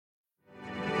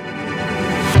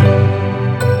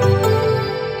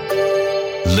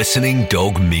Listening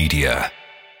Dog Media.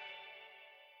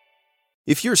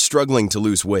 If you're struggling to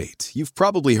lose weight, you've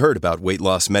probably heard about weight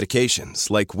loss medications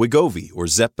like Wegovy or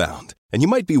Zepbound, and you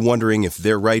might be wondering if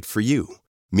they're right for you.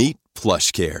 Meet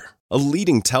PlushCare, a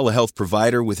leading telehealth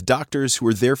provider with doctors who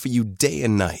are there for you day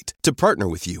and night to partner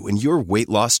with you in your weight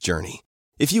loss journey.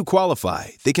 If you qualify,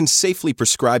 they can safely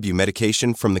prescribe you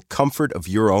medication from the comfort of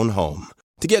your own home.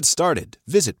 To get started,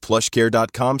 visit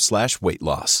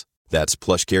plushcare.com/weightloss. That's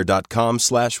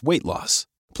plushcare.com/weightloss.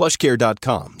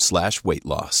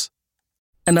 plushcare.com/weightloss.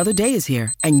 Another day is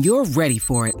here, and you're ready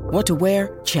for it. What to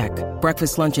wear? Check.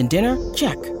 Breakfast, lunch, and dinner?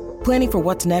 Check. Planning for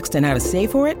what's next and how to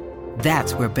save for it?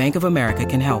 That's where Bank of America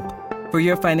can help. For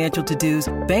your financial to-dos,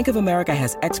 Bank of America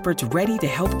has experts ready to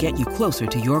help get you closer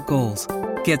to your goals.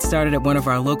 Get started at one of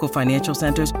our local financial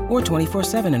centers or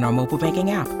 24/7 in our mobile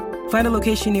banking app. Find a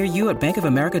location near you at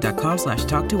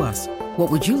bankofamerica.com/talktous. What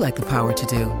would you like the power to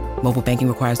do? Mobile banking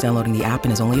requires downloading the app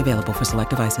and is only available for select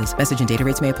devices. Message and data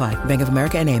rates may apply. Bank of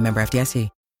America N.A., member FDIC.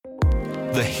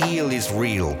 The Heel is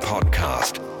Real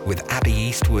podcast with Abbie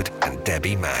Eastwood and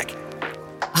Debbie Mack.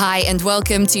 Hi and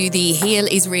welcome to the Heel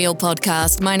is Real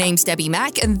podcast. My name's Debbie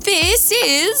Mack and this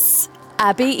is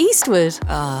Abbie Eastwood.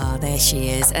 Ah, there she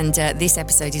is. And this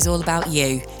episode is all about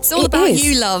you. It's all about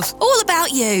you, love. All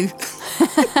about you.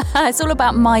 It's all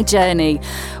about my journey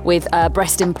with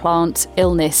breast implant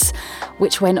illness,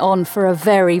 which went on for a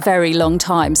very, very long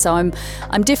time. So I'm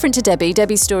different to Debbie.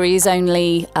 Debbie's story is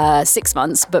only 6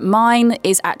 months, but mine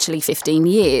is actually 15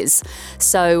 years.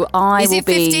 So Is it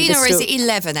 15 or is it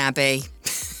 11, Abbie?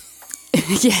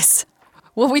 Yes.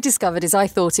 What we discovered is I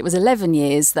thought it was 11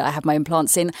 years that I had my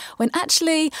implants in, when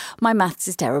actually my maths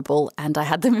is terrible and I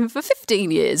had them in for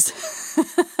 15 years.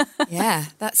 Yeah,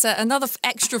 that's another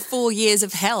extra 4 years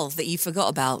of hell that you forgot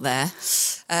about there.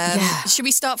 Should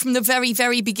we start from the very,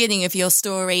 very beginning of your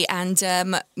story and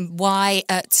why,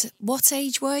 at what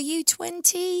age were you,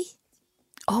 20?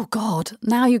 Oh, God,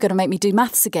 now you're going to make me do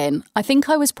maths again. I think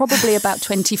I was probably about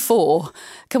 24.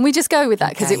 Can we just go with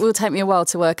that? Because it will take me a while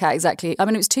to work out exactly. I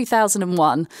mean, it was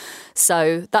 2001.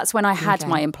 So that's when I had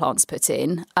my implants put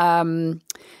in.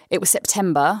 It was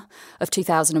September of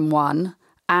 2001.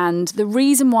 And the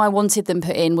reason why I wanted them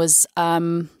put in was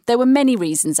there were many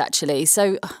reasons, actually.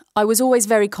 So I was always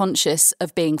very conscious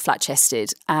of being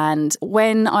flat-chested. And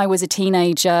when I was a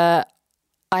teenager,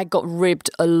 I got ribbed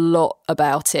a lot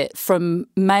about it from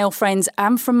male friends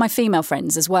and from my female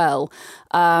friends as well.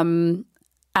 And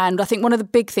I think one of the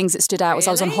big things that stood out was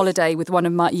I was on holiday with one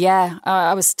of my,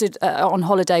 I was stood on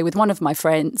holiday with one of my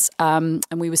friends and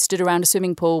we were stood around a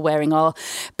swimming pool wearing our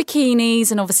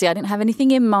bikinis, and obviously I didn't have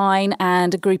anything in mine,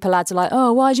 and a group of lads were like,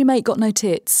 oh, why's your mate got no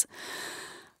tits?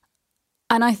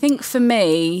 And I think for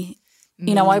me,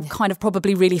 you know, I kind of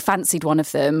probably really fancied one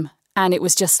of them. And it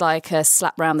was just like a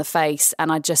slap round the face,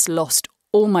 and I just lost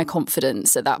all my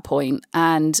confidence at that point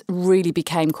and really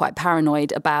became quite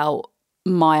paranoid about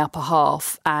my upper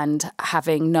half and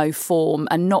having no form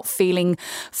and not feeling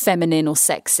feminine or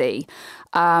sexy.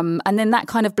 And then that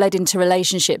kind of bled into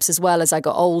relationships as well as I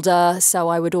got older. So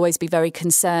I would always be very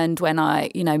concerned when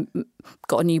I, you know,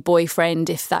 got a new boyfriend,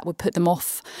 if that would put them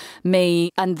off me.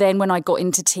 And then when I got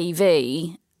into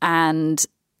TV and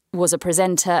was a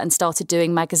presenter and started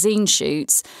doing magazine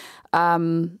shoots,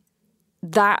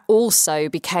 that also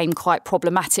became quite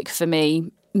problematic for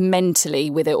me mentally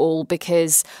with it all,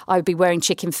 because I would be wearing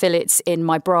chicken fillets in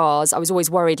my bras. I was always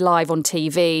worried live on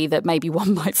TV that maybe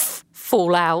one might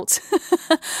fall out.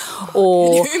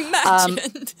 Or, can you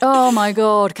imagine? Oh my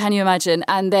God, can you imagine?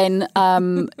 And then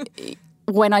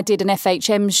when I did an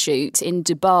FHM shoot in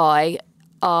Dubai,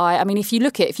 I mean, if you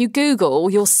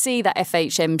Google, you'll see that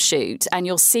FHM shoot and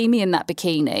you'll see me in that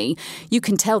bikini. You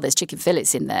can tell there's chicken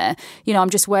fillets in there. You know,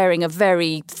 I'm just wearing a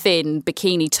very thin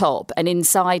bikini top, and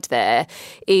inside there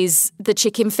is the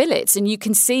chicken fillets. And you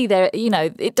can see there, you know,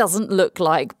 it doesn't look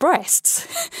like breasts.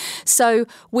 So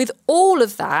with all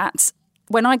of that,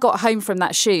 when I got home from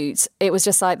that shoot, it was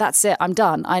just like, that's it, I'm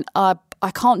done. I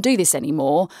can't do this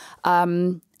anymore.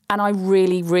 And I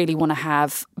really, really want to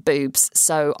have boobs.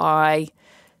 So I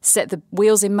set the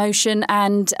wheels in motion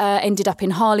and ended up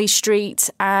in Harley Street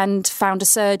and found a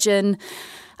surgeon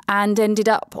and ended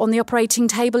up on the operating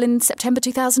table in September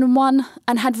 2001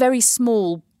 and had very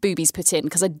small boobies put in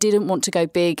because I didn't want to go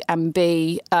big and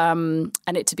and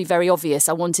it to be very obvious.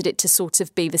 I wanted it to sort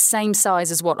of be the same size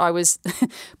as what I was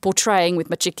portraying with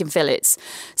my chicken fillets,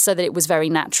 so that it was very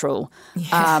natural.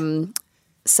 Yeah.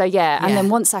 And then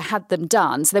once I had them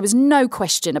done, so there was no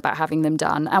question about having them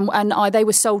done. And they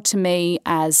were sold to me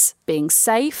as being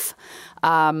safe.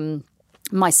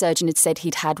 My surgeon had said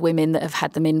he'd had women that have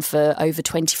had them in for over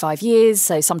 25 years,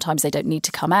 so sometimes they don't need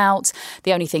to come out.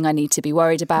 The only thing I need to be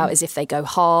worried about is if they go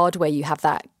hard, where you have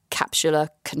that capsular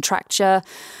contracture.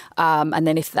 And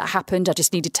then if that happened, I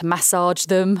just needed to massage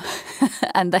them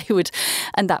and that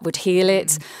would heal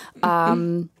it.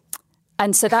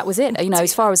 And so that was it. You know,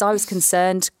 as far as I was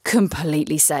concerned,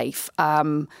 completely safe.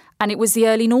 And it was the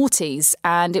early noughties,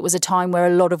 and it was a time where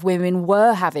a lot of women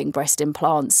were having breast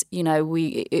implants. You know,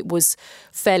 it was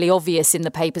fairly obvious in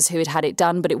the papers who had had it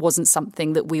done, but it wasn't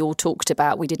something that we all talked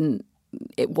about.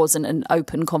 It wasn't an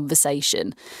open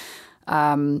conversation.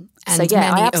 And so, yeah,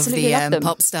 many I of absolutely love the them.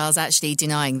 pop stars actually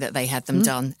denying that they had them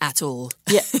done at all.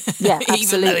 Yeah, absolutely.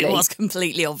 Even though it was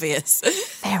completely obvious.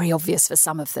 Very obvious for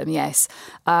some of them, yes.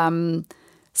 So,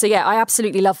 yeah, I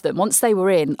absolutely love them. Once they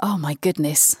were in, oh, my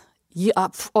goodness.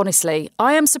 Honestly,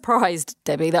 I am surprised,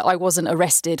 Debbie, that I wasn't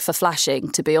arrested for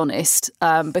flashing, to be honest,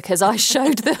 because I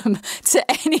showed them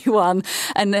to anyone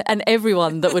and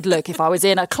everyone that would look. If I was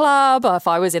in a club or if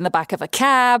I was in the back of a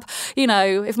cab, you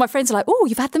know, if my friends are like, oh,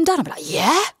 you've had them done, I'd be like,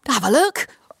 yeah, have a look.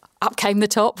 Up came the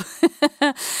top.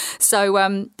 So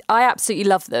I absolutely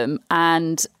love them.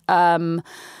 And I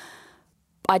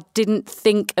didn't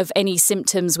think of any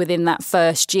symptoms within that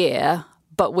first year,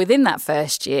 but within that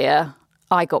first year,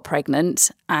 I got pregnant,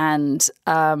 and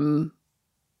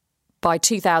by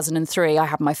 2003, I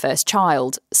had my first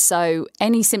child. So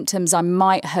any symptoms I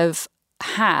might have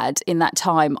had in that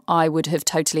time, I would have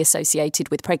totally associated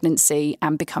with pregnancy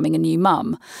and becoming a new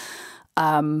mum.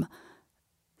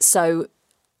 So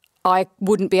I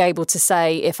wouldn't be able to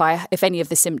say if any of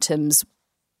the symptoms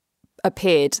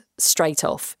appeared straight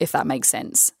off, if that makes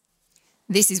sense.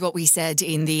 This is what we said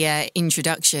in the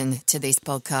introduction to this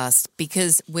podcast,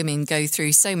 because women go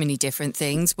through so many different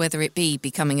things, whether it be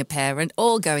becoming a parent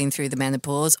or going through the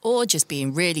menopause or just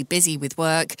being really busy with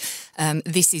work.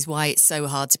 This is why it's so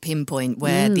hard to pinpoint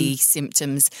where the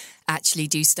symptoms actually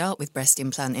do start with breast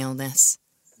implant illness.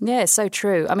 Yeah, it's so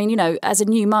true. I mean, you know, as a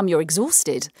new mum, you're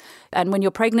exhausted. And when you're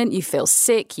pregnant, you feel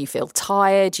sick, you feel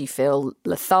tired, you feel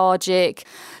lethargic.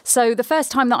 So the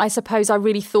first time that I suppose I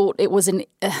really thought it was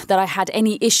that I had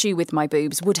any issue with my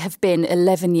boobs would have been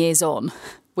 11 years on,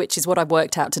 which is what I've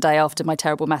worked out today after my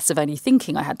terrible maths of only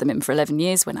thinking I had them in for 11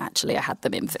 years when actually I had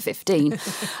them in for 15.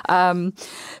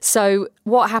 So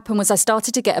what happened was I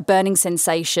started to get a burning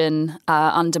sensation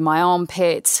under my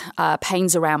armpit,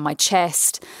 pains around my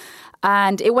chest.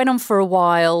 And it went on for a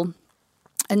while.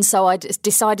 And so I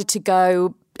decided to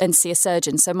go and see a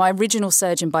surgeon. So my original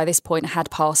surgeon by this point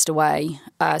had passed away,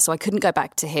 so I couldn't go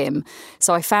back to him.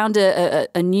 So I found a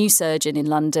new surgeon in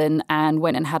London and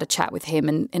went and had a chat with him.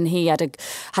 And he had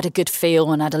a good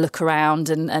feel and had a look around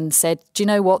and said, do you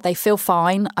know what? They feel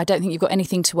fine. I don't think you've got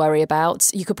anything to worry about.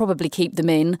 You could probably keep them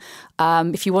in.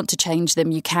 If you want to change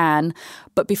them, you can.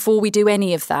 But before we do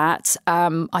any of that,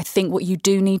 I think what you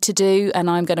do need to do, and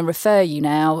I'm going to refer you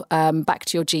now back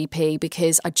to your GP,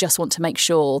 because I just want to make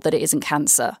sure that it isn't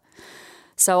cancer.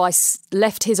 So I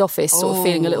left his office sort of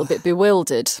feeling a little bit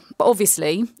bewildered. But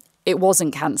obviously, it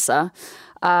wasn't cancer.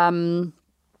 And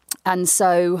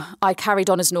so I carried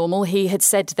on as normal. He had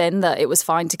said then that it was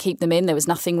fine to keep them in. There was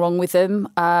nothing wrong with them,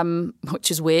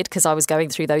 which is weird because I was going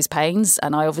through those pains.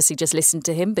 And I obviously just listened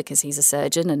to him because he's a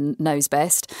surgeon and knows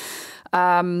best.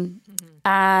 And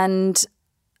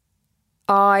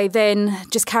I then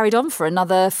just carried on for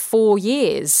another 4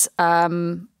 years.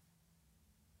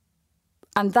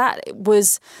 And that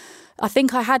was, I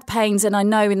think I had pains, and I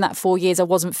know in that 4 years I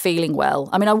wasn't feeling well.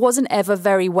 I mean, I wasn't ever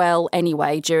very well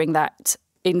anyway during that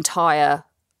entire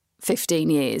 15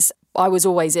 years. I was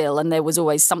always ill and there was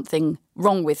always something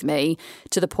wrong with me,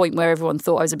 to the point where everyone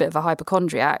thought I was a bit of a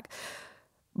hypochondriac.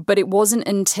 But it wasn't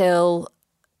until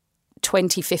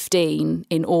 2015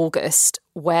 in August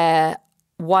where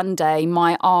one day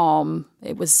my arm,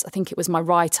 I think it was my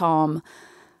right arm,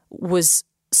 was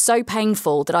so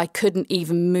painful that I couldn't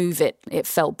even move it. It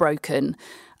felt broken.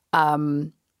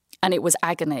 And it was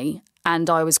agony. And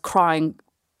I was crying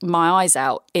my eyes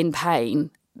out in pain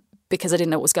because I didn't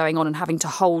know what was going on and having to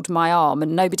hold my arm,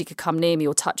 and nobody could come near me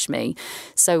or touch me.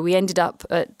 So we ended up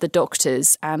at the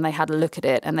doctor's and they had a look at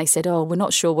it and they said, oh, we're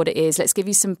not sure what it is. Let's give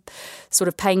you some sort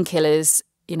of painkillers.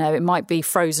 You know, it might be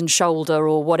frozen shoulder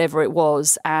or whatever it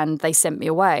was. And they sent me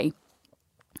away.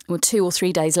 Well, 2 or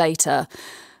 3 days later,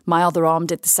 my other arm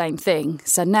did the same thing.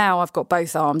 So now I've got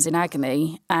both arms in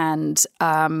agony, and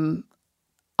I'm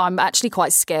actually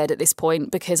quite scared at this point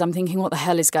because I'm thinking, what the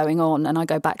hell is going on? And I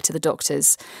go back to the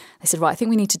doctors. They said, right, I think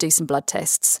we need to do some blood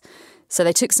tests. So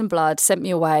they took some blood, sent me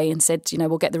away and said,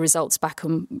 we'll get the results back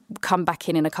and come back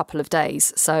in a couple of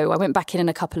days. So I went back in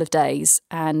a couple of days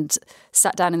and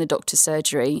sat down in the doctor's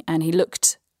surgery, and he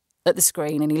looked at the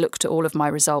screen and he looked at all of my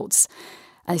results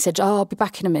and he said, I'll be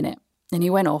back in a minute. And he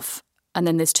went off, and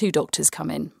then there's 2 doctors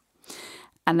come in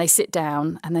and they sit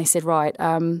down and they said, right,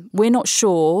 we're not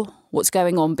sure what's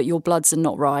going on, but your bloods are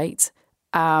not right.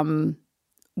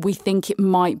 We think it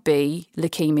might be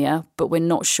leukemia, but we're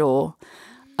not sure.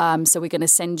 So we're going to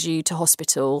send you to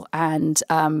hospital and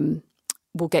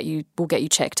we'll get you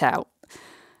checked out.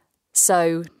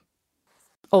 So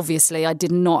obviously I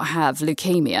did not have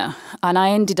leukemia, and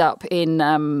I ended up in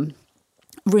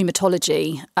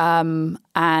rheumatology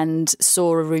and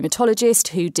saw a rheumatologist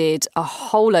who did a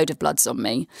whole load of bloods on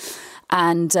me,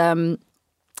 and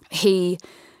he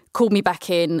called me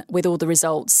back in with all the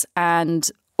results,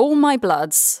 and all my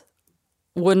bloods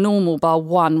were normal bar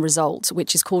one result,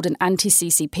 which is called an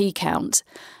anti-CCP count.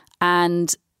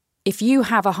 And if you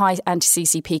have a high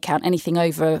anti-CCP count, anything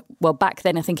over, well, back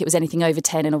then I think it was anything over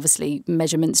 10, and obviously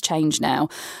measurements change now.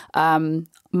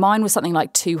 Mine was something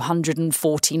like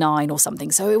 249 or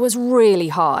something. So it was really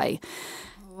high.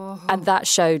 Oh. And that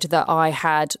showed that I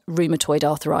had rheumatoid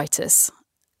arthritis.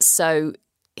 So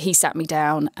he sat me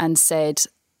down and said,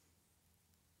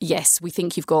 yes, we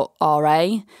think you've got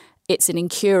RA. It's an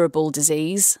incurable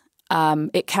disease.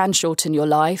 It can shorten your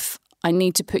life. I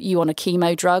need to put you on a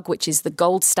chemo drug, which is the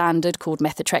gold standard, called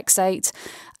methotrexate.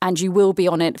 And you will be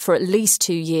on it for at least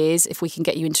 2 years if we can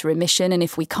get you into remission. And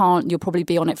if we can't, you'll probably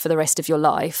be on it for the rest of your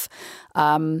life.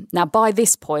 Now, by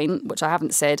this point, which I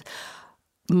haven't said,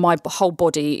 my whole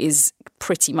body is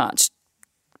pretty much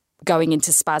going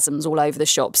into spasms all over the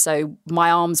shop. So my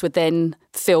arms would then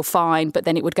feel fine, but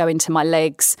then it would go into my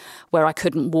legs where I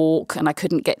couldn't walk and I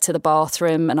couldn't get to the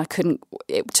bathroom, and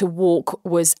to walk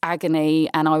was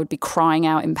agony, and I would be crying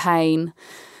out in pain.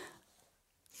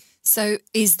 So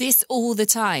is this all the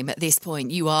time at this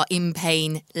point? You are in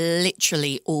pain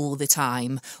literally all the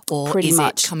time? Or Pretty is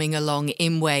much. It coming along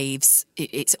in waves?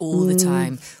 It's all the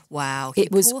time. Wow.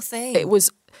 Poor thing.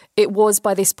 It was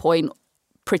by this point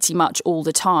pretty much all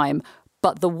the time,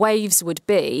 but the waves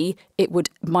it would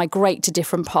migrate to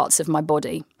different parts of my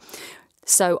body.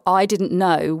 So I didn't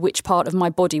know which part of my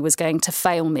body was going to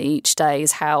fail me each day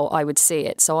is how I would see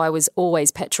it. So I was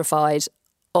always petrified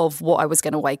of what I was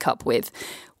going to wake up with.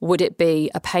 Would it be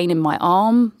a pain in my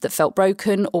arm that felt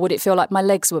broken, or would it feel like my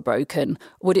legs were broken?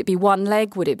 Would it be one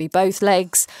leg? Would it be both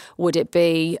legs? Would it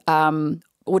be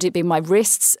my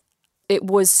wrists? It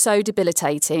was so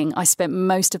debilitating. I spent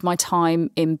most of my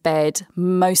time in bed,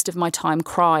 most of my time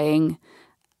crying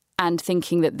and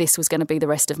thinking that this was going to be the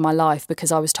rest of my life,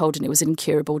 because I was told it was an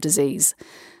incurable disease.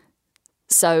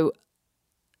 So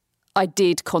I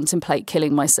did contemplate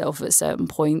killing myself at certain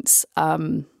points,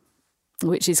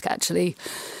 which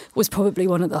was probably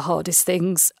one of the hardest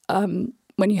things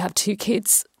when you have 2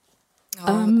 kids.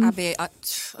 Abbie, I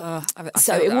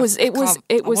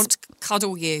want to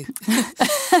cuddle you.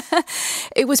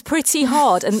 It was pretty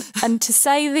hard, and to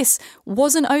say this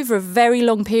wasn't over a very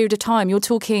long period of time. You're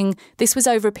talking, this was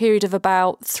over a period of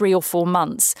about 3 or 4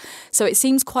 months. So it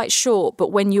seems quite short,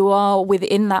 but when you are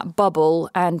within that bubble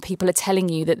and people are telling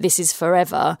you that this is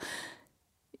forever,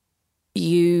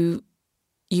 you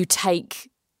take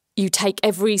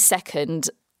every second.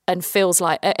 And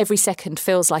every second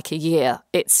feels like a year.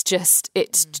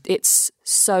 It's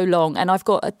so long. And I've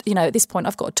got, at this point,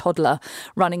 I've got a toddler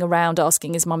running around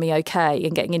asking, is mummy okay?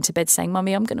 And getting into bed saying,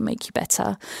 mummy, I'm going to make you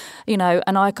better.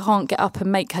 And I can't get up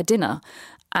and make her dinner.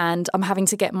 And I'm having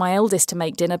to get my eldest to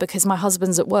make dinner because my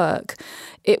husband's at work.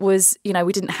 It was, we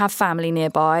didn't have family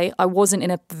nearby. I wasn't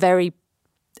in a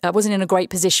great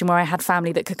position where I had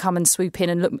family that could come and swoop in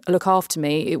and look after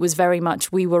me. It was very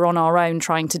much we were on our own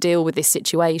trying to deal with this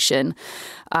situation.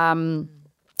 So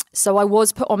I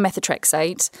was put on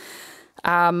methotrexate,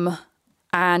 and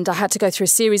I had to go through a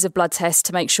series of blood tests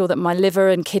to make sure that my liver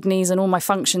and kidneys and all my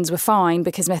functions were fine,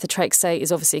 because methotrexate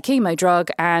is obviously a chemo drug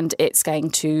and it's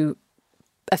going to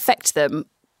affect them.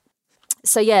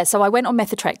 So I went on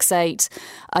methotrexate.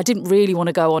 I didn't really want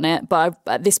to go on it, but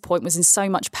I, at this point, was in so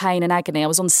much pain and agony. I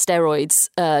was on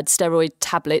steroid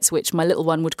tablets, which my little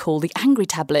one would call the angry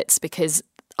tablets, because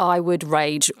I would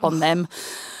rage on them.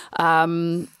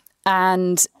 And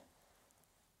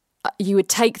you would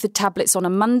take the tablets on a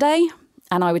Monday,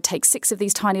 and I would take 6 of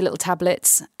these tiny little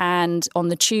tablets. And on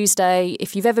the Tuesday,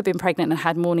 if you've ever been pregnant and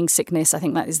had morning sickness, I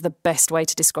think that is the best way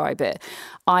to describe it.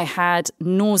 I had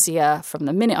nausea from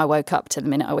the minute I woke up to the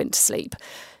minute I went to sleep.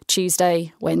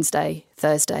 Tuesday, Wednesday,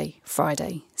 Thursday,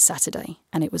 Friday, Saturday.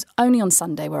 And it was only on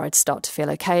Sunday where I'd start to feel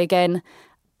okay again,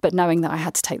 but knowing that I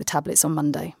had to take the tablets on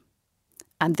Monday.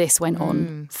 And this went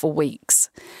on for weeks.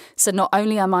 So not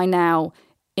only am I now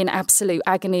in absolute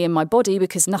agony in my body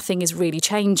because nothing is really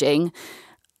changing,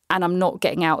 and I'm not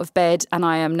getting out of bed, and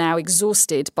I am now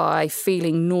exhausted by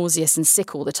feeling nauseous and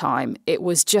sick all the time. It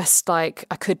was just like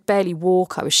I could barely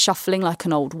walk. I was shuffling like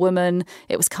an old woman.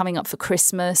 It was coming up for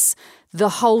Christmas. The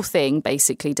whole thing,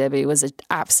 basically, Debbie, was an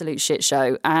absolute shit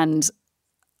show. And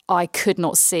I could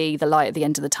not see the light at the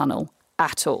end of the tunnel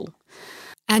at all.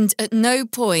 And at no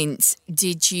point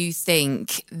did you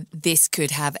think this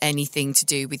could have anything to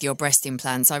do with your breast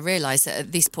implants? I realise that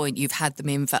at this point you've had them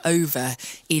in for over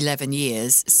 11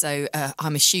 years. So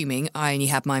I'm assuming, I only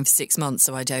had mine for 6 months,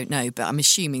 so I don't know. But I'm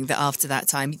assuming that after that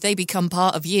time, they become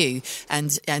part of you.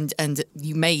 And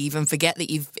you may even forget that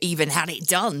you've even had it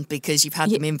done because you've had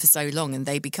them in for so long and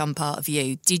they become part of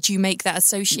you. Did you make that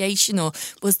association, or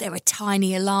was there a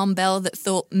tiny alarm bell that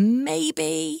thought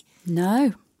maybe?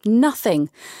 No.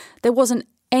 Nothing. There wasn't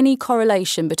any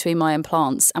correlation between my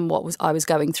implants and what I was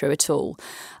going through at all.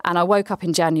 And I woke up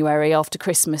in January after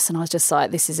Christmas and I was just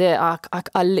like, this is it.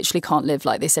 I literally can't live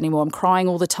like this anymore. I'm crying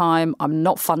all the time. I'm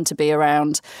not fun to be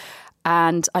around.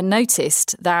 And I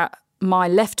noticed that my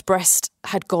left breast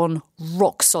had gone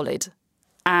rock solid.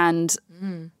 And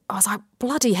I was like,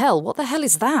 bloody hell, what the hell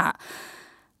is that?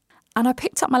 And I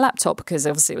picked up my laptop because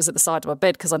obviously it was at the side of my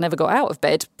bed because I never got out of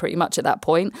bed pretty much at that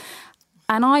point.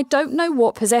 And I don't know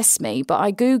what possessed me, but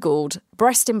I Googled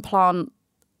breast implant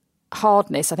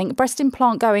hardness. I think breast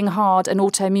implant going hard and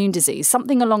autoimmune disease,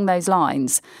 something along those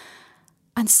lines.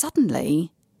 And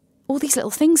suddenly, all these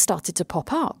little things started to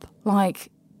pop up,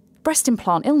 like breast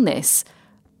implant illness.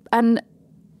 And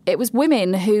it was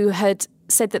women who had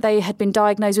said that they had been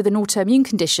diagnosed with an autoimmune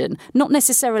condition, not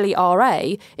necessarily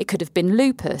RA. It could have been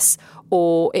lupus,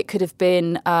 or it could have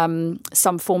been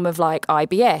some form of like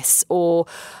IBS, or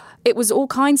it was all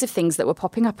kinds of things that were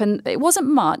popping up. And it wasn't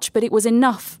much, but it was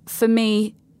enough for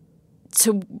me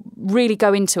to really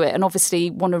go into it and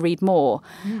obviously want to read more.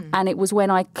 And it was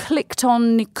when I clicked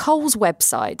on Nicole's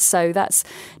website. So that's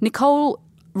Nicole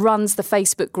runs the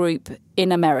Facebook group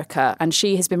in America, and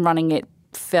she has been running it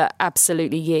for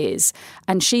absolutely years.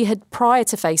 And she had, prior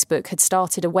to Facebook, had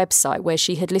started a website where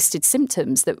she had listed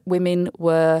symptoms that women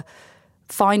were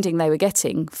finding they were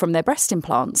getting from their breast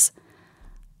implants.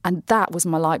 And that was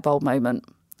my light bulb moment.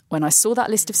 When I saw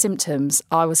that list of symptoms,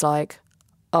 I was like,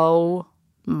 oh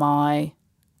my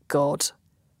God.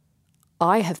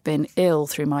 I have been ill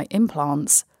through my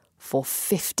implants for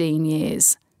 15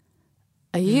 years.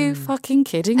 Are you fucking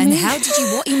kidding me? And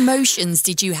what emotions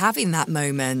did you have in that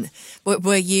moment?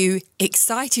 Were you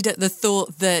excited at the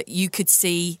thought that you could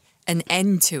see an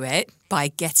end to it by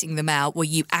getting them out? Were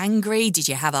you angry? Did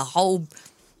you have a whole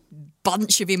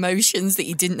bunch of emotions that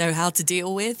you didn't know how to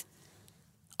deal with?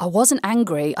 I wasn't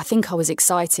angry. I think I was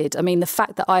excited. I mean, the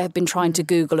fact that I had been trying to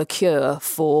Google a cure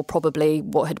for probably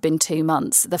what had been 2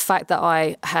 months, the fact that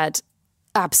I had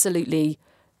absolutely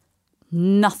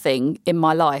nothing in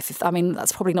my life. I mean,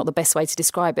 that's probably not the best way to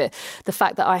describe it. The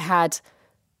fact that I had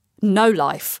no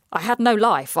life. I had no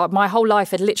life. My whole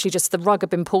life had literally just, the rug had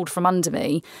been pulled from under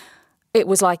me. It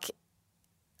was like,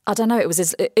 I don't know, it was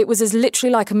as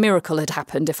literally like a miracle had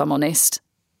happened, if I'm honest.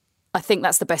 I think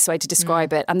that's the best way to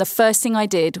describe it. And the first thing I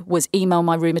did was email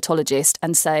my rheumatologist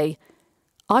and say,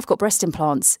 I've got breast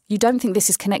implants. You don't think this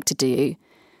is connected, do you?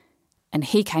 And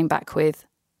he came back with,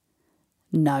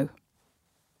 no.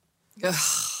 Ugh.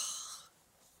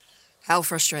 How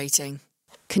frustrating.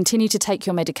 Continue to take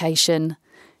your medication.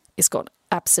 It's got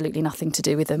absolutely nothing to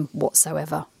do with them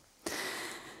whatsoever.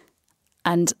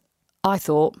 And I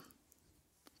thought,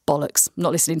 bollocks, I'm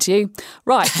not listening to you.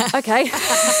 Right, okay.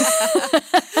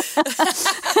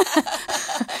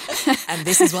 And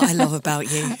this is what I love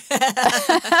about you.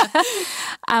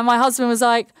 And my husband was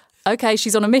like, okay,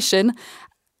 she's on a mission.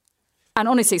 And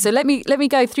honestly, so let me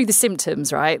go through the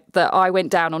symptoms, right, that I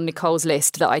went down on Nicole's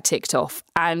list that I ticked off.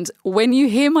 And when you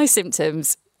hear my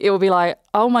symptoms, it will be like,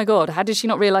 oh my God, how did she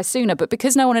not realise sooner? But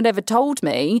because no one had ever told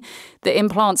me that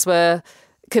implants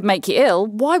could make you ill,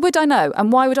 why would I know?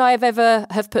 And why would I ever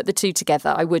have put the two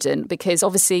together? I wouldn't, because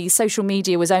obviously social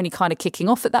media was only kind of kicking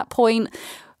off at that point.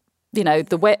 You know,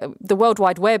 the World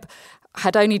Wide Web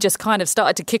had only just kind of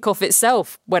started to kick off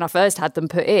itself when I first had them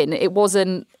put in. It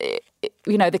wasn't,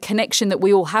 you know, the connection that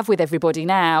we all have with everybody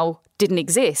now didn't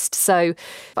exist. So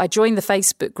I joined the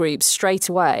Facebook group straight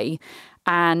away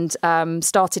and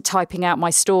started typing out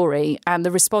my story. And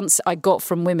the response I got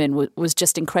from women was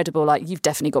just incredible. Like, you've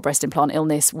definitely got breast implant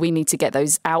illness. We need to get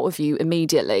those out of you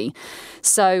immediately.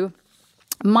 So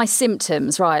My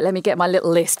symptoms, right, let me get my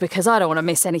little list because I don't want to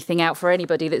miss anything out for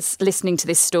anybody that's listening to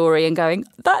this story and going,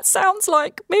 that sounds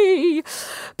like me,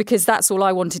 because that's all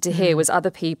I wanted to hear was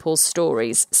other people's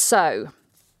stories. So,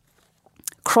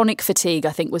 chronic fatigue,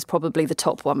 I think, was probably the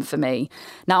top one for me.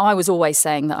 Now, I was always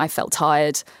saying that I felt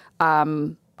tired.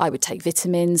 I would take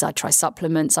vitamins, I'd try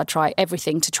supplements, I'd try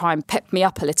everything to try and pep me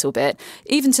up a little bit,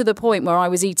 even to the point where I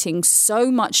was eating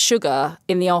so much sugar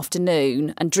in the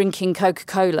afternoon and drinking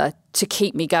Coca-Cola to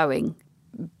keep me going.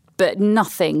 But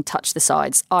nothing touched the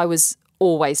sides. I was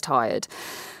always tired.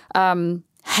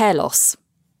 Hair loss.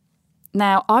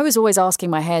 Now, I was always asking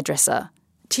my hairdresser,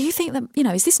 do you think that,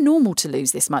 is this normal to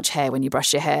lose this much hair when you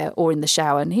brush your hair or in the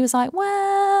shower? And he was like,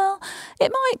 well, it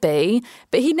might be.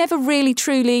 But he never really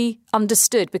truly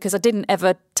understood because I didn't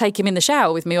ever take him in the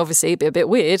shower with me, obviously. It'd be a bit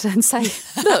weird and say,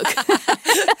 look,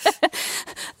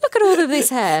 look at all of this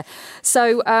hair.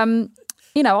 So,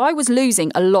 I was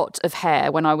losing a lot of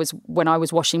hair when I was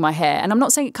washing my hair. And I'm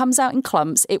not saying it comes out in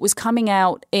clumps. It was coming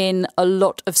out in a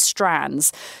lot of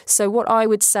strands. So what I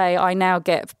would say I now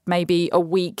get maybe a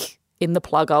week in the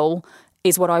plug hole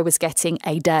is what I was getting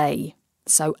a day.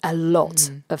 So a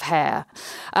lot of hair.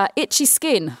 Itchy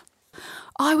skin.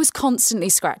 I was constantly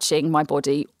scratching my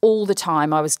body all the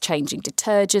time. I was changing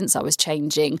detergents, I was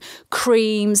changing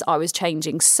creams, I was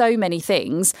changing so many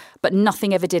things, but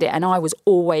nothing ever did it. And I was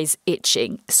always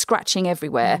itching, scratching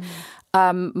everywhere.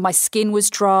 My skin was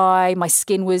dry, my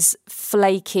skin was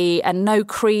flaky, and no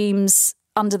creams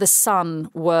under the sun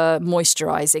were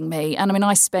moisturising me. And I mean,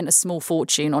 I spent a small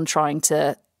fortune on trying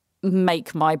to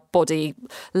make my body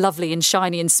lovely and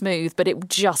shiny and smooth, but it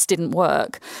just didn't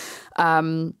work.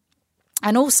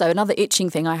 And also another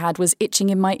itching thing I had was itching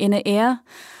in my inner ear.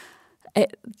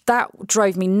 That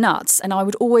drove me nuts. And I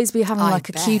would always be having a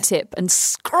Q-tip and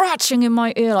scratching in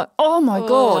my ear like, oh my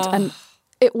God. And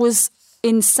it was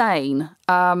insane.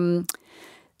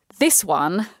 This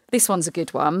one's a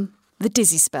good one. The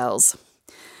dizzy spells.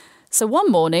 So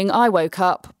one morning I woke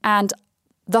up and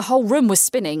the whole room was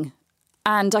spinning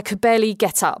and I could barely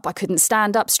get up. I couldn't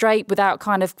stand up straight without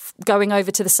kind of going over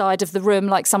to the side of the room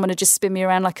like someone had just spun me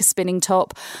around like a spinning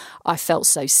top. I felt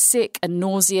so sick and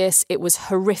nauseous. It was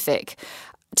horrific,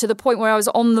 to the point where I was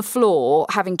on the floor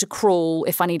having to crawl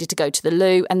if I needed to go to the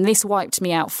loo, and this wiped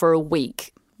me out for a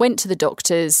week. Went to the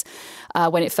doctors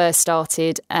when it first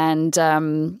started, and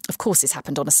of course this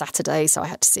happened on a Saturday, so I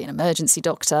had to see an emergency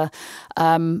doctor,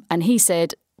 and he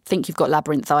said, think you've got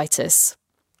labyrinthitis.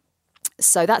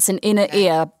 So that's an inner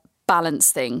ear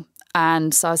balance thing.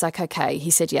 And so I was like, okay. He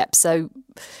said, yep. So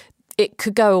it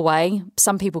could go away.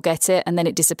 Some people get it and then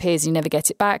it disappears and you never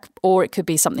get it back. Or it could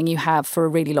be something you have for a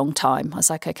really long time. I was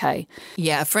like, okay.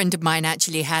 Yeah, a friend of mine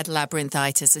actually had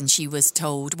labyrinthitis and she was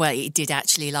told, well, it did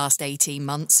actually last 18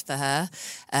 months for her.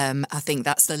 I think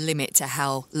that's the limit to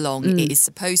how long it is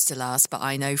supposed to last. But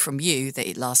I know from you that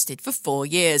it lasted for 4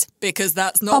 years because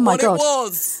that's not what it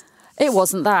was. It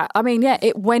wasn't that. I mean, yeah,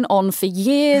 it went on for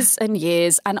years and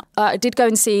years. And I did go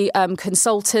and see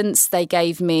consultants. They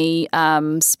gave me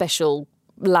special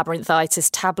labyrinthitis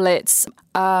tablets.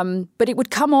 But it would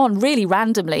come on really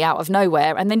randomly out of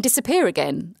nowhere and then disappear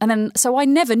again. And then, so I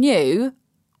never knew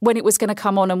when it was going to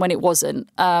come on and when it wasn't.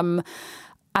 And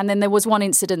then there was one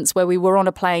incident where we were on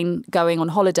a plane going on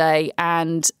holiday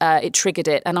and it triggered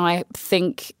it. And I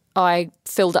think I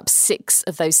filled up 6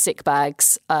 of those sick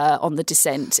bags on the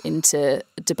descent into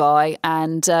Dubai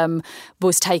and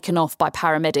was taken off by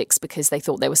paramedics because they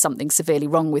thought there was something severely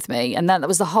wrong with me. And that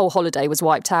was the whole holiday was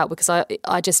wiped out because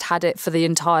I just had it for the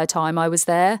entire time I was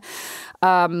there.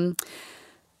 So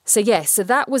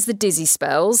that was the dizzy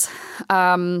spells.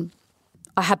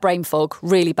 I had brain fog,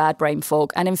 really bad brain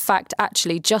fog. And in fact,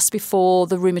 actually, just before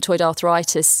the rheumatoid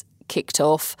arthritis kicked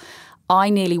off, I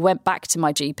nearly went back to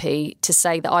my GP to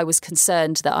say that I was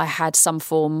concerned that I had some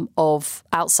form of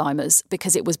Alzheimer's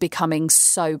because it was becoming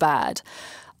so bad.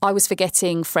 I was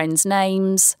forgetting friends'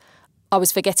 names. I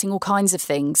was forgetting all kinds of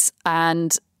things.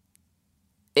 And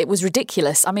it was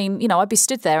ridiculous. I mean, I'd be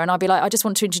stood there and I'd be like, I just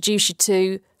want to introduce you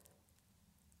to...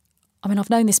 I mean,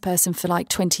 I've known this person for like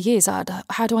 20 years.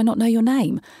 How do I not know your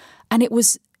name? And it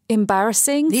was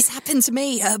embarrassing. This happened to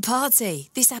me at a party.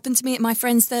 This happened to me at my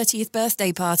friend's 30th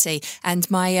birthday party.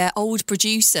 And my old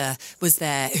producer was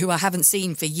there, who I haven't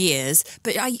seen for years.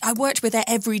 But I worked with her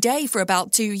every day for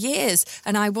about 2 years.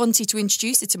 And I wanted to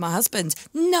introduce her to my husband.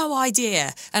 No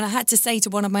idea. And I had to say to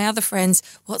one of my other friends,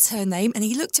 what's her name? And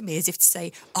he looked at me as if to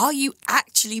say, are you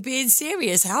actually being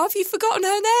serious? How have you forgotten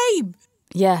her name?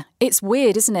 Yeah, it's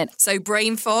weird, isn't it? So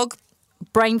brain fog.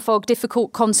 brain fog,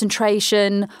 difficult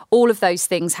concentration, all of those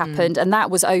things happened. And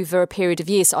that was over a period of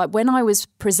years. So when I was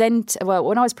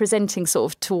presenting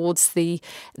sort of towards the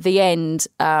end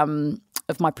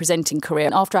of my presenting career,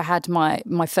 and after I had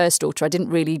my first daughter, I didn't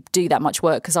really do that much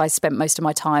work because I spent most of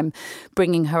my time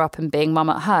bringing her up and being mum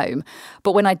at home.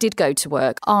 But when I did go to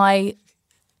work, I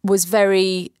was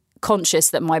very conscious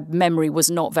that my memory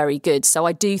was not very good. So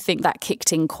I do think that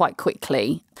kicked in quite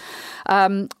quickly.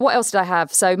 What else did I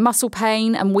have? So muscle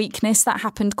pain and weakness, that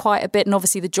happened quite a bit. And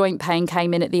obviously the joint pain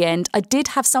came in at the end. I did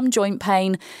have some joint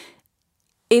pain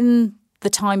in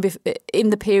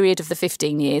the period of the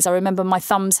 15 years. I remember my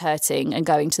thumbs hurting and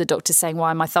going to the doctor saying,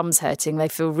 why are my thumbs hurting? They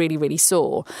feel really, really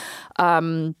sore.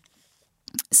 So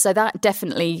that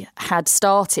definitely had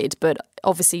started, but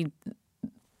obviously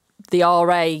the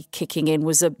RA kicking in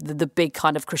was the big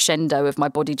kind of crescendo of my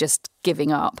body just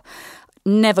giving up.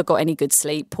 Never got any good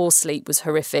sleep. Poor sleep was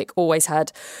horrific.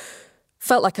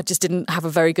 Felt like I just didn't have a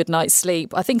very good night's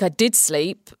sleep. I think I did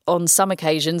sleep on some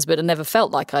occasions, but I never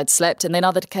felt like I'd slept. And then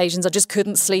other occasions I just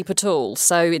couldn't sleep at all.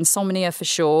 So insomnia for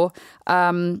sure.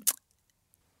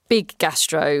 Big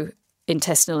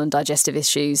gastrointestinal and digestive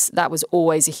issues. That was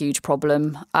always a huge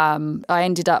problem. I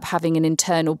ended up having an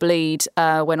internal bleed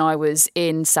when I was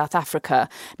in South Africa.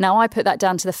 Now, I put that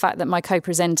down to the fact that my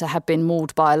co-presenter had been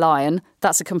mauled by a lion.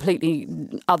 That's a completely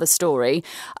other story.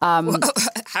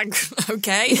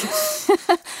 Okay.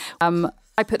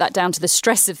 I put that down to the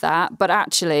stress of that, but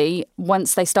actually,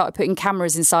 once they started putting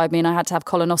cameras inside me and I had to have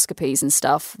colonoscopies and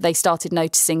stuff, they started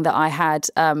noticing that I had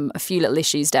a few little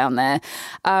issues down there.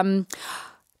 Then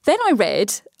I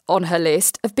read on her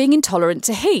list of being intolerant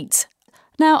to heat.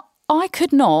 Now, I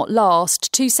could not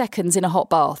last 2 seconds in a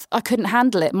hot bath. I couldn't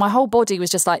handle it. My whole body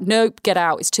was just like, nope, get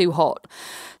out, it's too hot.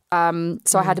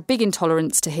 So I had a big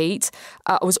intolerance to heat.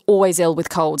 I was always ill with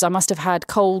colds. I must have had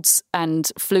colds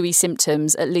and flu-y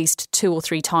symptoms at least 2 or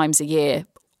 3 times a year,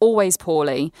 always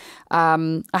poorly.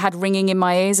 I had ringing in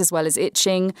my ears as well as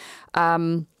itching.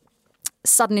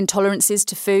 Sudden intolerances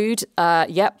to food,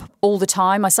 all the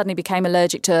time. I suddenly became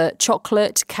allergic to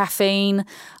chocolate, caffeine,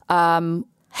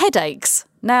 headaches.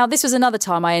 Now, this was another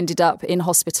time I ended up in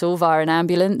hospital via an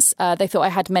ambulance. They thought I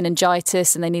had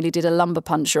meningitis and they nearly did a lumbar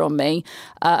puncture on me,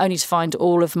 only to find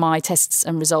all of my tests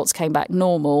and results came back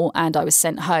normal and I was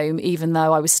sent home, even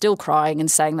though I was still crying and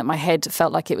saying that my head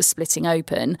felt like it was splitting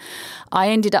open. I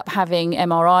ended up having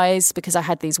MRIs because I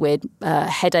had these weird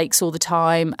headaches all the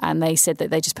time, and they said that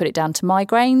they just put it down to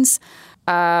migraines.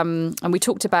 And we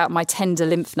talked about my tender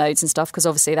lymph nodes and stuff, because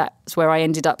obviously that's where I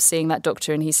ended up seeing that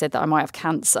doctor, and he said that I might have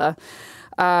cancer.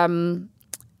 And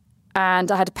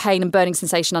I had a pain and burning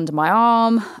sensation under my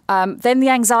arm. Then the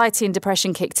anxiety and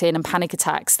depression kicked in, and panic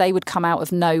attacks. They would come out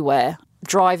of nowhere.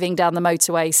 Driving down the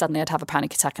motorway, suddenly I'd have a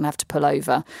panic attack and have to pull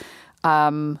over.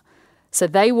 So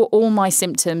they were all my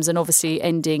symptoms, and obviously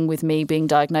ending with me being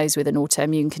diagnosed with an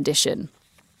autoimmune condition.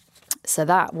 So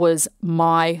that was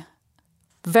my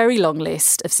very long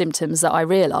list of symptoms that I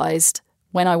realised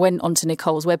when I went onto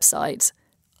Nicole's website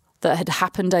that had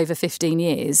happened over 15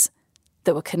 years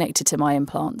that were connected to my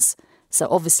implants. So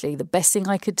obviously the best thing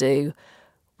I could do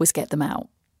was get them out.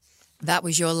 That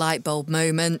was your light bulb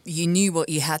moment. You knew what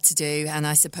you had to do. And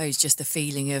I suppose just the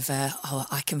feeling of,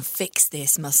 I can fix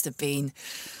this must have been,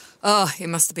 it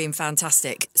must have been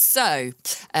fantastic. So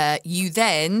you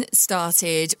then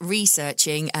started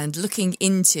researching and looking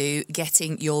into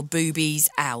getting your boobies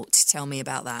out. Tell me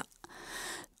about that.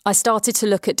 I started to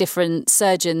look at different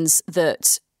surgeons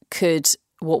that could,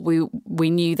 what we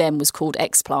knew then was called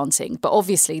explanting. But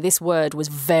obviously this word was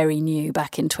very new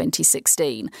back in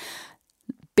 2016.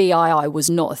 BII was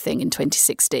not a thing in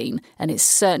 2016, and it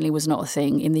certainly was not a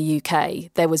thing in the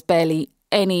UK. There was barely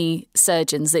any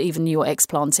surgeons that even knew what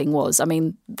explanting was. I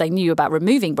mean, they knew about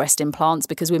removing breast implants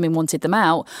because women wanted them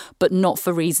out, but not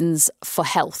for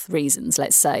health reasons,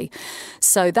 let's say.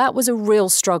 So that was a real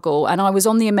struggle. And I was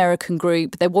on the American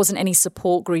group. There wasn't any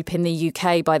support group in the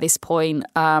UK by this point.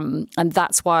 And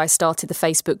that's why I started the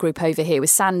Facebook group over here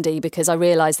with Sandy, because I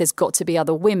realised there's got to be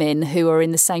other women who are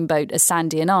in the same boat as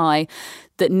Sandy and I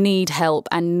that need help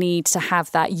and need to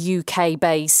have that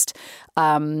UK-based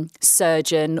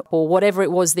surgeon or whatever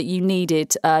it was that you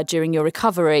needed during your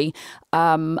recovery.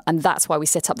 And that's why we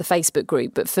set up the Facebook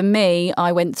group. But for me,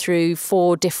 I went through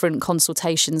 4 different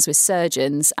consultations with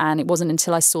surgeons, and it wasn't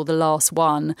until I saw the last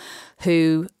one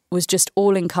who was just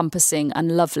all-encompassing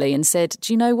and lovely and said,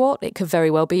 do you know what? It could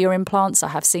very well be your implants. I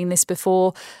have seen this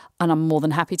before. And I'm more than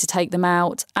happy to take them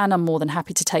out, and I'm more than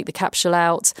happy to take the capsule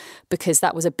out, because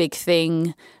that was a big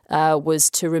thing, was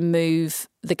to remove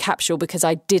the capsule because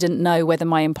I didn't know whether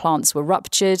my implants were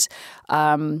ruptured.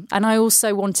 And I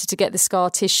also wanted to get the scar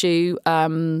tissue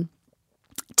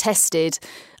tested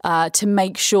to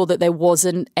make sure that there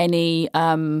wasn't any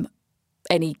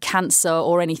cancer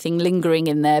or anything lingering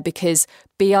in there, because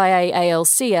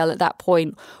BIA-ALCL at that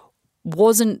point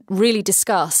wasn't really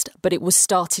discussed, but it was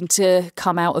starting to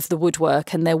come out of the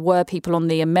woodwork, and there were people on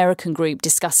the American group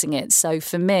discussing it. So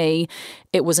for me,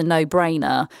 it was a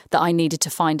no-brainer that I needed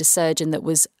to find a surgeon that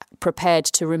was prepared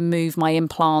to remove my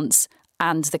implants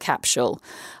and the capsule.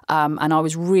 And I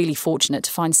was really fortunate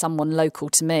to find someone local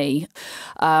to me.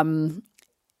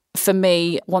 For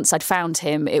me, once I'd found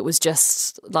him, it was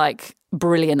just like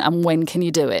brilliant. And when can you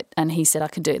do it? And he said, I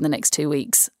can do it in the next 2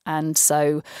 weeks. And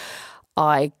so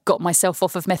I got myself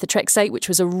off of methotrexate, which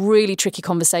was a really tricky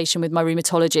conversation with my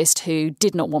rheumatologist, who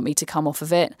did not want me to come off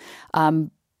of it.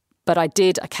 But I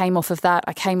did. I came off of that.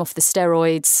 I came off the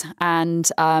steroids,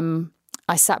 and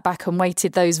I sat back and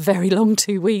waited those very long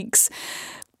 2 weeks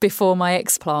before my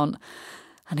explant.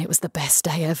 And it was the best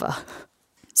day ever.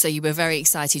 So you were very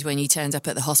excited when you turned up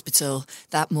at the hospital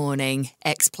that morning,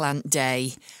 explant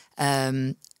day.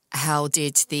 How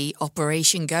did the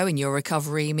operation go and your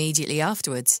recovery immediately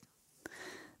afterwards?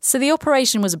 So the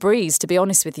operation was a breeze, to be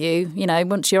honest with you. You know,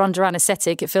 once you're under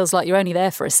anaesthetic, it feels like you're only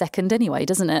there for a second anyway,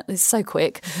 doesn't it? It's so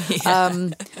quick. Yeah.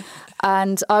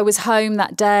 And I was home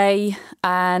that day,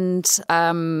 and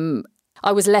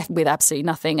I was left with absolutely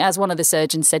nothing. As one of the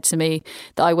surgeons said to me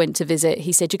that I went to visit,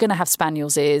 he said, you're going to have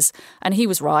spaniel's ears. And he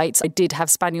was right. I did have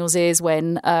spaniel's ears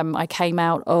when I came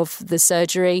out of the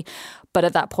surgery. But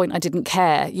at that point, I didn't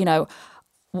care. You know,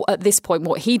 at this point,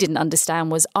 what he didn't understand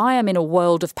was I am in a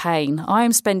world of pain. I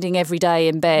am spending every day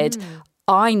in bed.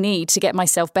 I need to get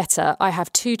myself better. I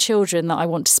have 2 children that I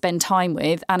want to spend time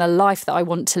with and a life that I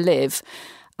want to live.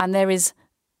 And there is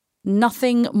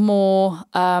nothing more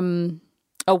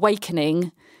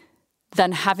awakening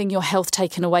than having your health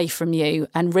taken away from you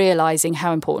and realising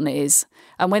how important it is.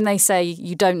 And when they say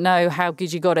you don't know how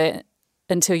good you got it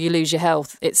until you lose your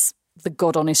health, it's the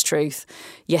God honest truth.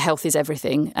 Your health is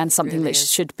everything, and something really that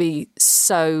should be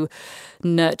so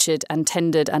nurtured and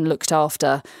tended and looked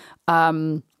after.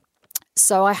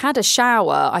 So I had a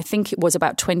shower, I think it was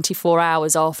about 24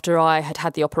 hours after I had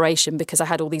had the operation, because I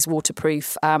had all these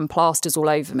waterproof plasters all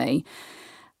over me.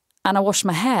 And I washed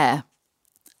my hair.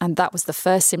 And that was the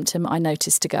first symptom I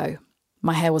noticed to go.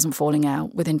 My hair wasn't falling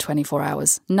out within 24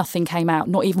 hours. Nothing came out.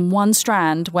 Not even one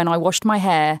strand when I washed my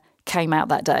hair came out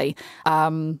that day.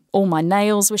 All my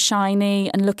nails were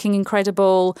shiny and looking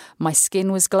incredible. My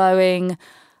skin was glowing.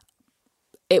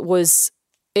 It was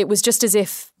just as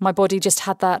if my body just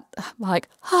had that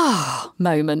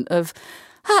moment of,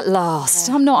 at last,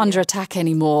 I'm not under attack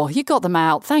anymore. You got them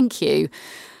out. Thank you.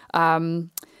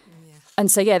 And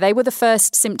so, they were the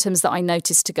first symptoms that I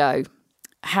noticed to go.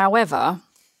 However,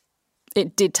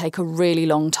 it did take a really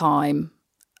long time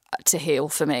to heal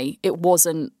for me. It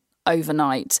wasn't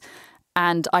overnight.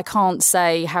 And I can't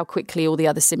say how quickly all the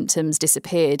other symptoms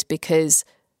disappeared because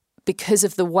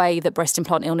of the way that breast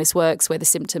implant illness works, where the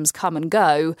symptoms come and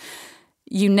go,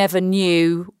 you never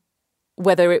knew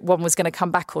whether one was going to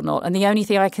come back or not. And the only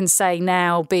thing I can say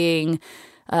now, being,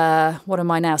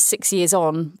 6 years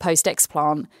on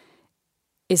post-explant,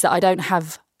 is that I don't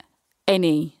have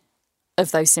any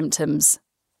of those symptoms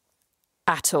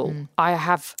at all. I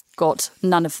have got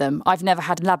none of them. I've never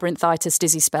had labyrinthitis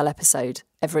dizzy spell episode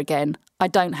ever again. I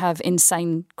don't have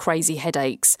insane crazy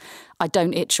headaches. I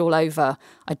don't itch all over.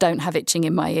 I don't have itching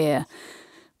in my ear.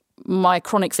 My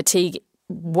chronic fatigue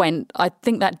went, I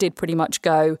think that did pretty much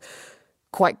go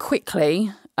quite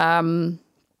quickly. The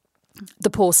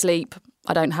poor sleep,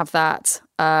 I don't have that.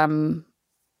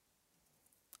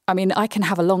 I can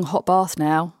have a long hot bath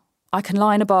now. I can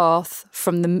lie in a bath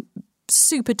from the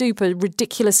super duper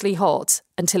ridiculously hot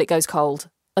until it goes cold.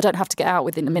 I don't have to get out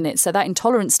within a minute. So that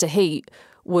intolerance to heat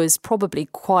was probably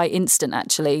quite instant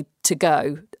actually to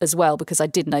go as well, because I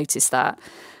did notice that.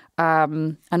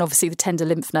 And obviously the tender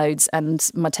lymph nodes and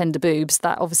my tender boobs,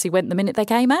 that obviously went the minute they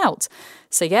came out.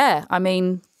 So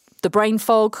the brain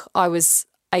fog, I was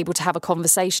able to have a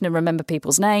conversation and remember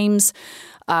people's names.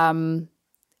 I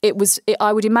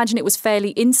would imagine it was fairly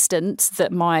instant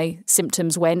that my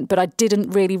symptoms went, but I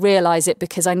didn't really realise it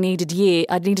because I needed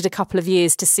a couple of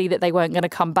years to see that they weren't going to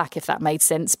come back, if that made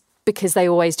sense, because they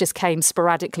always just came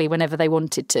sporadically whenever they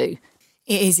wanted to.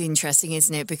 It is interesting,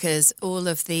 isn't it? Because all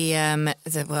of the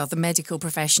medical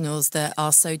professionals that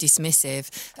are so dismissive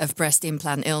of breast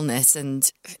implant illness,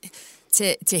 and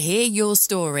To hear your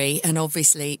story, and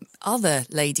obviously other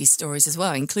ladies' stories as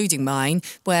well, including mine,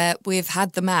 where we've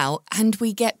had them out and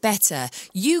we get better.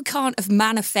 You can't have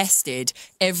manifested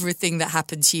everything that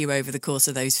happened to you over the course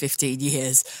of those 15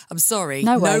 years. I'm sorry.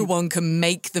 No way. No one can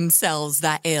make themselves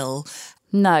that ill.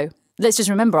 No. Let's just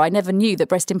remember, I never knew that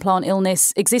breast implant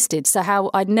illness existed. So how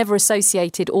I'd never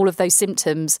associated all of those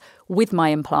symptoms with my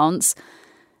implants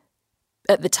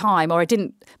at the time, or I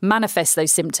didn't manifest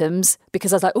those symptoms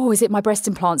because I was like, oh, is it my breast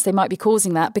implants? They might be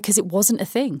causing that, because it wasn't a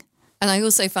thing. And I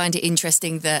also find it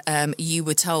interesting that you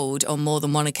were told on more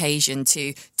than one occasion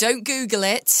to don't Google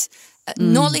it.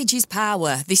 Knowledge is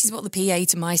power. This is what the PA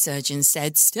to my surgeon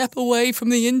said. Step away from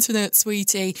the internet,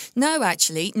 sweetie. No,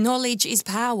 actually, knowledge is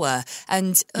power.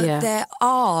 And there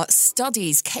are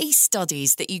studies, case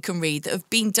studies that you can read that have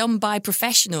been done by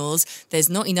professionals. There's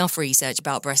not enough research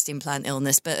about breast implant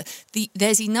illness, but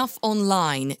there's enough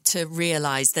online to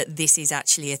realise that this is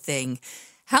actually a thing.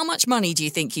 How much money do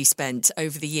you think you spent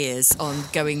over the years on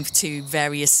going to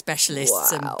various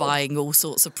specialists and buying all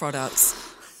sorts of products?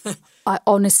 I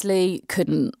honestly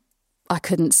couldn't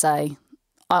say.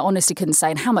 I honestly couldn't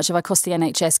say. And how much have I cost the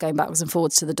NHS going backwards and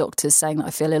forwards to the doctors saying that I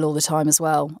feel ill all the time as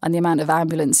well? And the amount of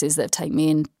ambulances that have taken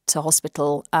me into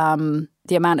hospital,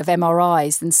 the amount of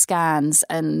MRIs and scans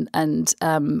and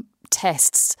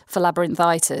tests for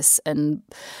labyrinthitis. And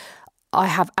I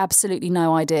have absolutely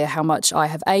no idea how much I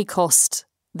have A, cost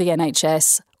the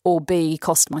NHS, or B,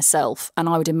 cost myself. And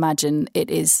I would imagine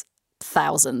it is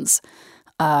thousands.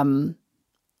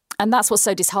 And that's what's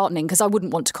so disheartening, because I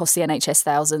wouldn't want to cost the NHS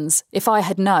thousands. If I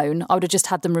had known, I would have just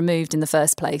had them removed in the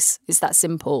first place. It's that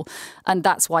simple. And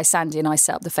that's why Sandy and I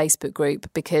set up the Facebook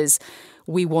group, because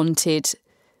we wanted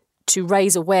to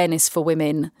raise awareness for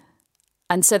women,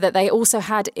 and so that they also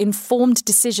had informed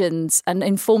decisions and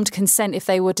informed consent if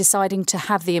they were deciding to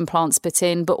have the implants put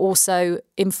in, but also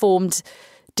informed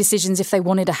decisions if they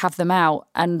wanted to have them out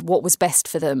and what was best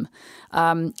for them.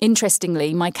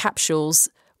 Interestingly, my capsules,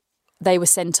 they were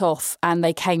sent off and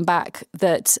they came back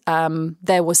that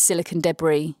there was silicone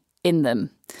debris in them.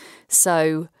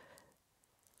 So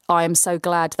I am so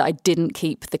glad that I didn't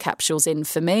keep the capsules in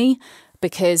for me,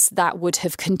 because that would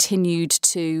have continued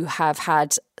to have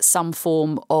had some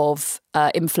form of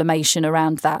inflammation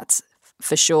around that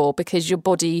for sure, because your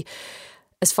body,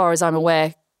 as far as I'm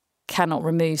aware, cannot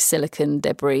remove silicone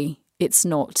debris. It's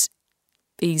not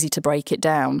easy to break it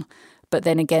down. But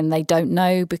then again, they don't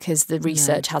know because the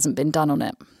research hasn't been done on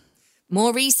it.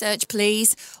 More research,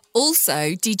 please.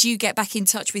 Also, did you get back in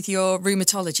touch with your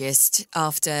rheumatologist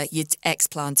after you'd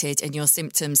explanted and your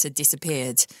symptoms had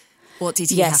disappeared? What did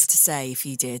he have to say if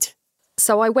you did?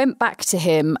 So I went back to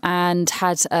him and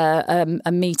had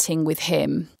a meeting with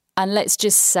him. And let's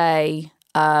just say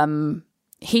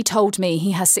he told me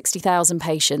he has 60,000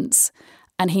 patients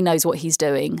and he knows what he's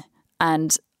doing.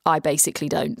 And I basically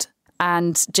don't.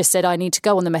 And just said, I need to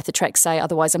go on the methotrexate,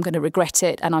 otherwise I'm going to regret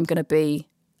it and I'm going to be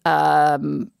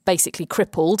basically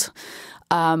crippled.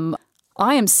 I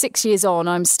am 6 years on,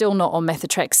 I'm still not on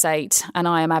methotrexate, and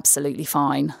I am absolutely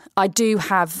fine. I do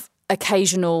have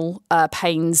occasional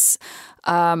pains,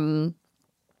 but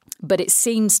it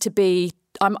seems to be,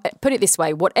 put it this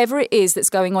way, whatever it is that's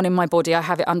going on in my body, I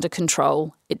have it under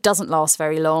control. It doesn't last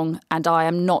very long, and I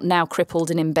am not now crippled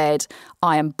and in bed.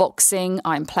 I am boxing,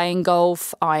 I am playing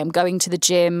golf, I am going to the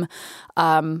gym,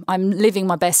 I'm living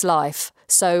my best life.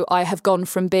 So I have gone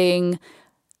from being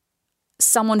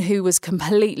someone who was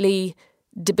completely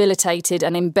debilitated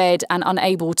and in bed and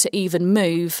unable to even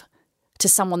move to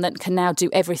someone that can now do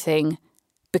everything,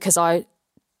 because I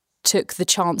took the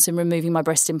chance in removing my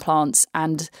breast implants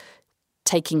and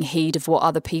taking heed of what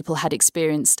other people had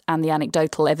experienced and the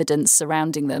anecdotal evidence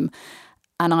surrounding them.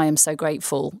 And I am so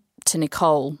grateful to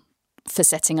Nicole for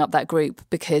setting up that group,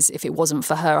 because if it wasn't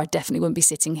for her, I definitely wouldn't be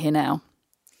sitting here now.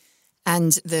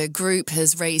 And the group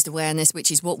has raised awareness,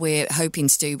 which is what we're hoping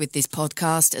to do with this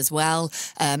podcast as well.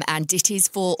 And it is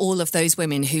for all of those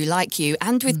women who, like you,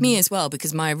 and with me as well,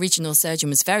 because my original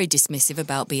surgeon was very dismissive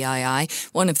about BII.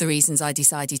 One of the reasons I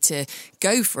decided to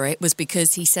go for it was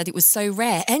because he said it was so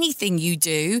rare. Anything you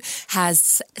do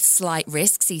has slight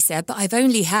risks, he said, but I've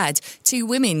only had 2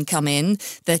 women come in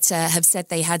that have said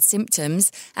they had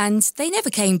symptoms and they never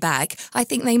came back. I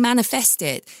think they manifest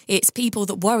it. It's people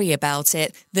that worry about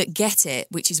it that get it,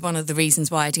 which is one of the reasons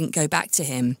why I didn't go back to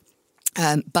him.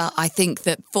 But I think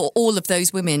that for all of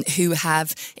those women who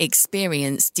have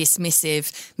experienced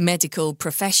dismissive medical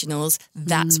professionals,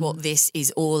 that's what this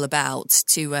is all about,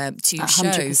 to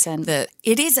 100%. Show that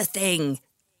it is a thing.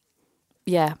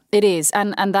 Yeah, it is.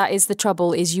 And that is the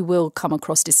trouble, is you will come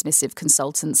across dismissive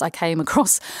consultants. I came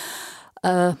across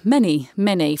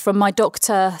Many, from my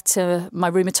doctor to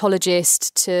my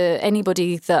rheumatologist to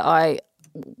anybody that I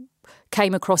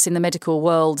came across in the medical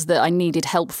world that I needed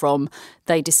help from,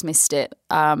 they dismissed it.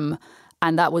 And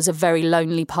that was a very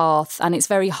lonely path. And it's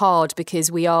very hard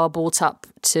because we are brought up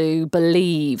to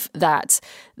believe that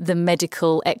the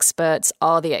medical experts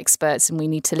are the experts and we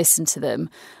need to listen to them.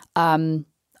 I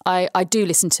do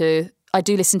listen to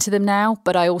them now,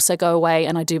 but I also go away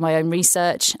and I do my own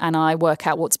research and I work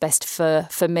out what's best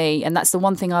for me. And that's the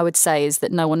one thing I would say, is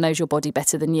that no one knows your body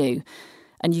better than you.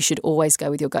 And you should always go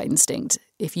with your gut instinct.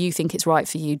 If you think it's right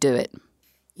for you, do it.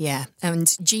 Yeah, and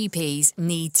GPs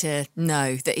need to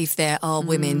know that if there are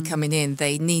women coming in,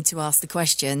 they need to ask the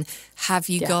question, have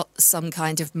you got some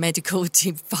kind of medical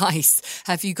device?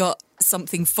 Have you got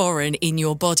something foreign in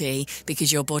your body?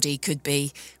 Because your body could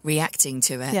be reacting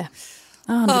to it. Yeah.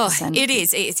 100%. It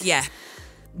is, yeah.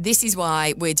 This is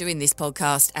why we're doing this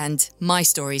podcast, and my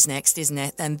story's next, isn't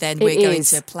it? And then we're going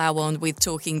to plough on with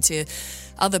talking to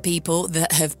other people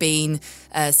that have been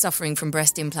suffering from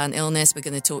breast implant illness. We're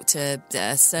going to talk to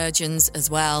surgeons as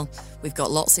well. We've got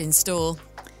lots in store.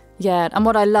 Yeah, and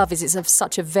what I love is it's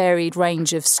such a varied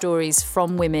range of stories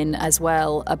from women as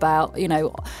well about, you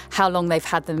know, how long they've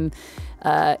had them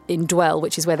indwell,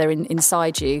 which is where they're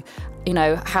inside you, you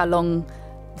know, how long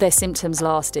their symptoms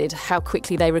lasted, how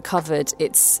quickly they recovered.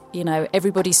 It's, you know,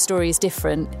 everybody's story is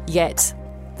different, yet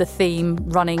the theme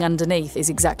running underneath is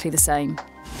exactly the same.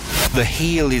 The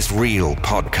Heel is Real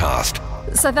podcast.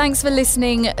 So thanks for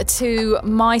listening to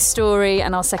my story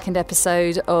and our second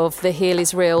episode of the Heel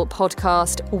is Real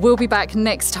podcast. We'll be back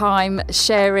next time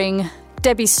sharing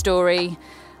Debbie's story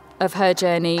of her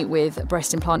journey with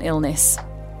breast implant illness.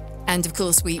 And of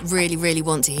course, we really, really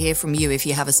want to hear from you if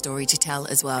you have a story to tell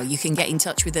as well. You can get in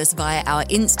touch with us via our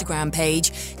Instagram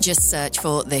page. Just search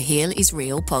for the Heel is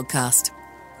Real podcast.